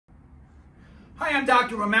Hi, I'm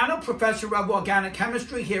Dr. Romano, Professor of Organic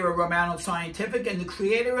Chemistry here at Romano Scientific and the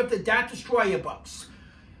creator of the DAT Destroyer books.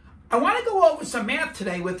 I want to go over some math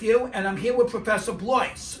today with you, and I'm here with Professor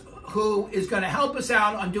Blois, who is going to help us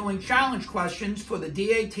out on doing challenge questions for the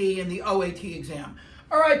DAT and the OAT exam.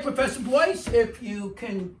 All right, Professor Blois, if you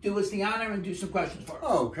can do us the honor and do some questions for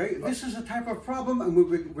us. Okay, this is a type of problem, and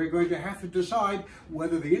we're going to have to decide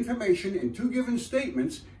whether the information in two given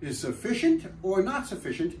statements is sufficient or not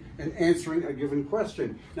sufficient in answering a given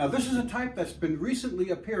question. Now, this is a type that's been recently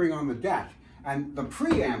appearing on the DAT, and the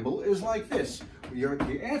preamble is like this.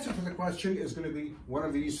 The answer to the question is going to be one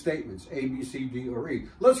of these statements, A, B, C, D, or E.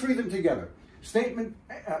 Let's read them together.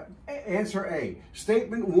 Answer A.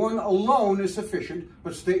 Statement 1 alone is sufficient,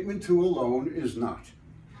 but statement 2 alone is not.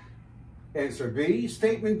 Answer B.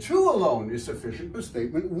 Statement 2 alone is sufficient, but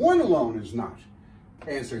statement 1 alone is not.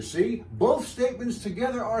 Answer C. Both statements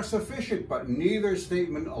together are sufficient, but neither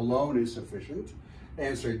statement alone is sufficient.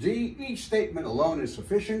 Answer D. Each statement alone is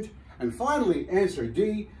sufficient. And finally, answer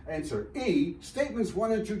E, statements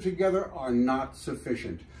 1 and 2 together are not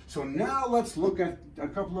sufficient. So now let's look at a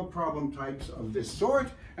couple of problem types of this sort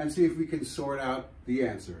and see if we can sort out the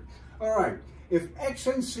answer. All right, if X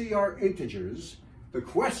and C are integers, the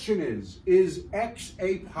question is X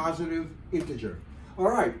a positive integer? All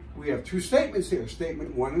right, we have two statements here,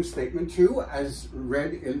 statement 1 and statement 2, as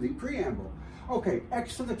read in the preamble. Okay,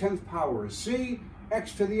 X to the 10th power is C,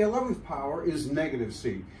 X to the 11th power is negative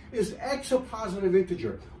C. Is X a positive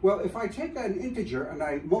integer? Well, if I take an integer and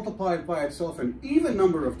I multiply it by itself an even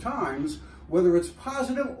number of times, whether it's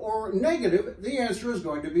positive or negative, the answer is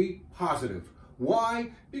going to be positive.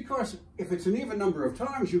 Why? Because if it's an even number of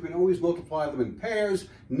times, you can always multiply them in pairs.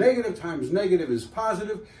 Negative times negative is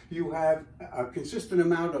positive. You have a consistent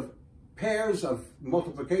amount of pairs of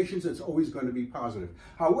multiplications, it's always going to be positive.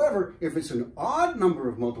 However, if it's an odd number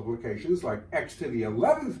of multiplications, like X to the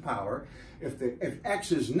 11th power, if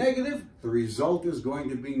X is negative, the result is going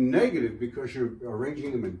to be negative because you're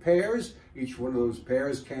arranging them in pairs. Each one of those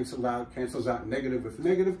pairs cancels out negative with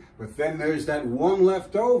negative, but then there's that one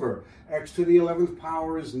left over. X to the 11th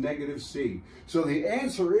power is negative C. So the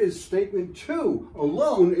answer is statement 2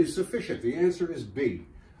 alone is sufficient. The answer is B.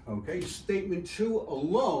 Okay, statement 2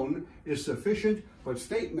 alone is sufficient, but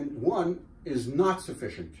statement 1 is not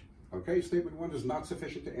sufficient. Okay, statement 1 is not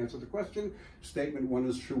sufficient to answer the question. Statement 1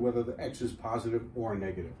 is true whether the X is positive or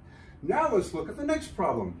negative. Now let's look at the next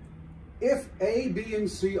problem. If A, B, and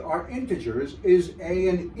C are integers, is A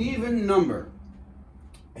an even number?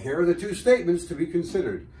 Here are the two statements to be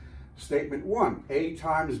considered. Statement 1, A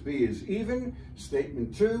times B is even.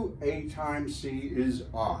 Statement 2, A times C is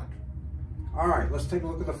odd. All right, let's take a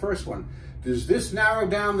look at the first one. Does this narrow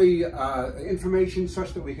down the information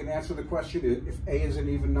such that we can answer the question if A is an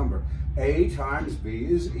even number? A times B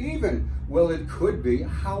is even. Well, it could be.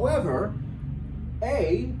 However,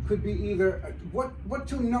 A could be either, what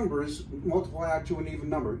two numbers multiply out to an even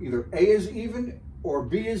number? Either A is even, or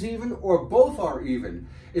B is even, or both are even.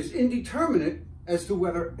 It's indeterminate as to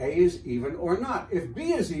whether A is even or not. If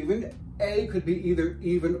B is even, A could be either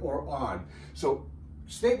even or odd. So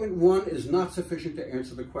statement 1 is not sufficient to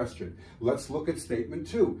answer the question. Let's look at statement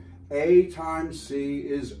 2. A times C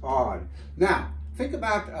is odd. Now, think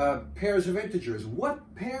about pairs of integers.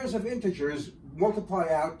 What pairs of integers multiply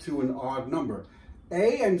out to an odd number?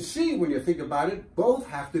 A and C, when you think about it, both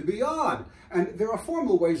have to be odd. And there are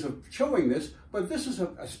formal ways of showing this, but this is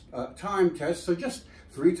a time test, so just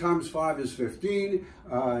 3 times 5 is 15,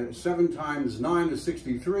 7 times 9 is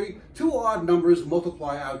 63. Two odd numbers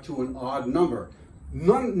multiply out to an odd number.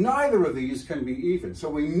 Neither of these can be even. So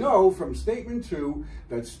we know from statement 2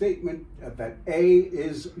 that A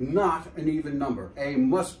is not an even number. A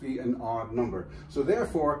must be an odd number. So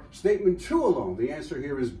therefore, statement 2 alone, the answer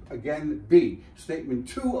here is again B. Statement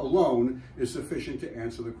 2 alone is sufficient to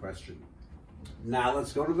answer the question. Now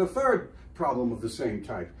let's go to the third problem of the same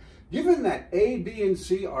type. Given that A, B, and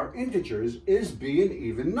C are integers, is B an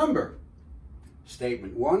even number?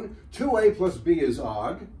 Statement 1, 2A plus B is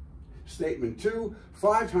odd. Statement 2,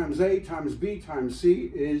 5 times A times B times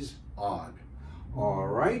C is odd. All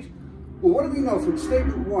right. Well, what do we know from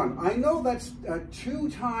statement 1? I know that 2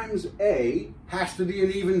 times A has to be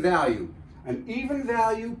an even value. An even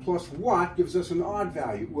value plus what gives us an odd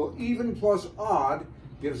value? Well, even plus odd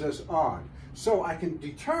gives us odd. So I can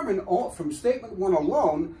determine from statement 1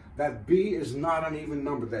 alone that B is not an even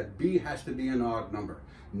number, that B has to be an odd number.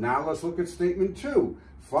 Now let's look at statement 2.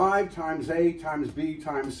 5 times A times B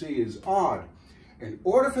times C is odd. In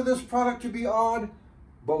order for this product to be odd,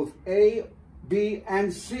 both A, B,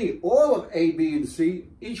 and C, all of A, B, and C,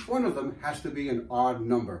 each one of them has to be an odd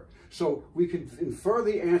number. So we can infer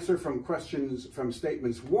the answer from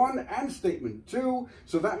statements 1 and statement 2.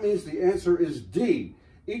 So that means the answer is D.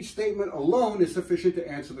 Each statement alone is sufficient to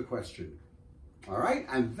answer the question. All right,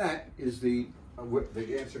 and that is the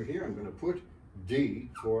answer here. I'm going to put D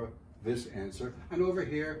for this answer, and over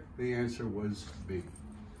here the answer was B.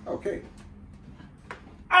 Okay.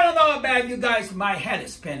 I don't know about you guys, my head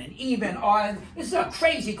is spinning. Even on, this is a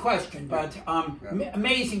crazy question, but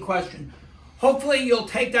amazing question. Hopefully you'll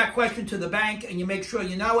take that question to the bank and you make sure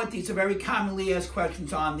you know it. These are very commonly asked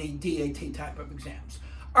questions on the DAT type of exams.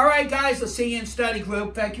 All right, guys, I'll see you in study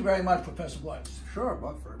group. Thank you very much, Professor Blois. Sure,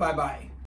 Buffer. Bye-bye.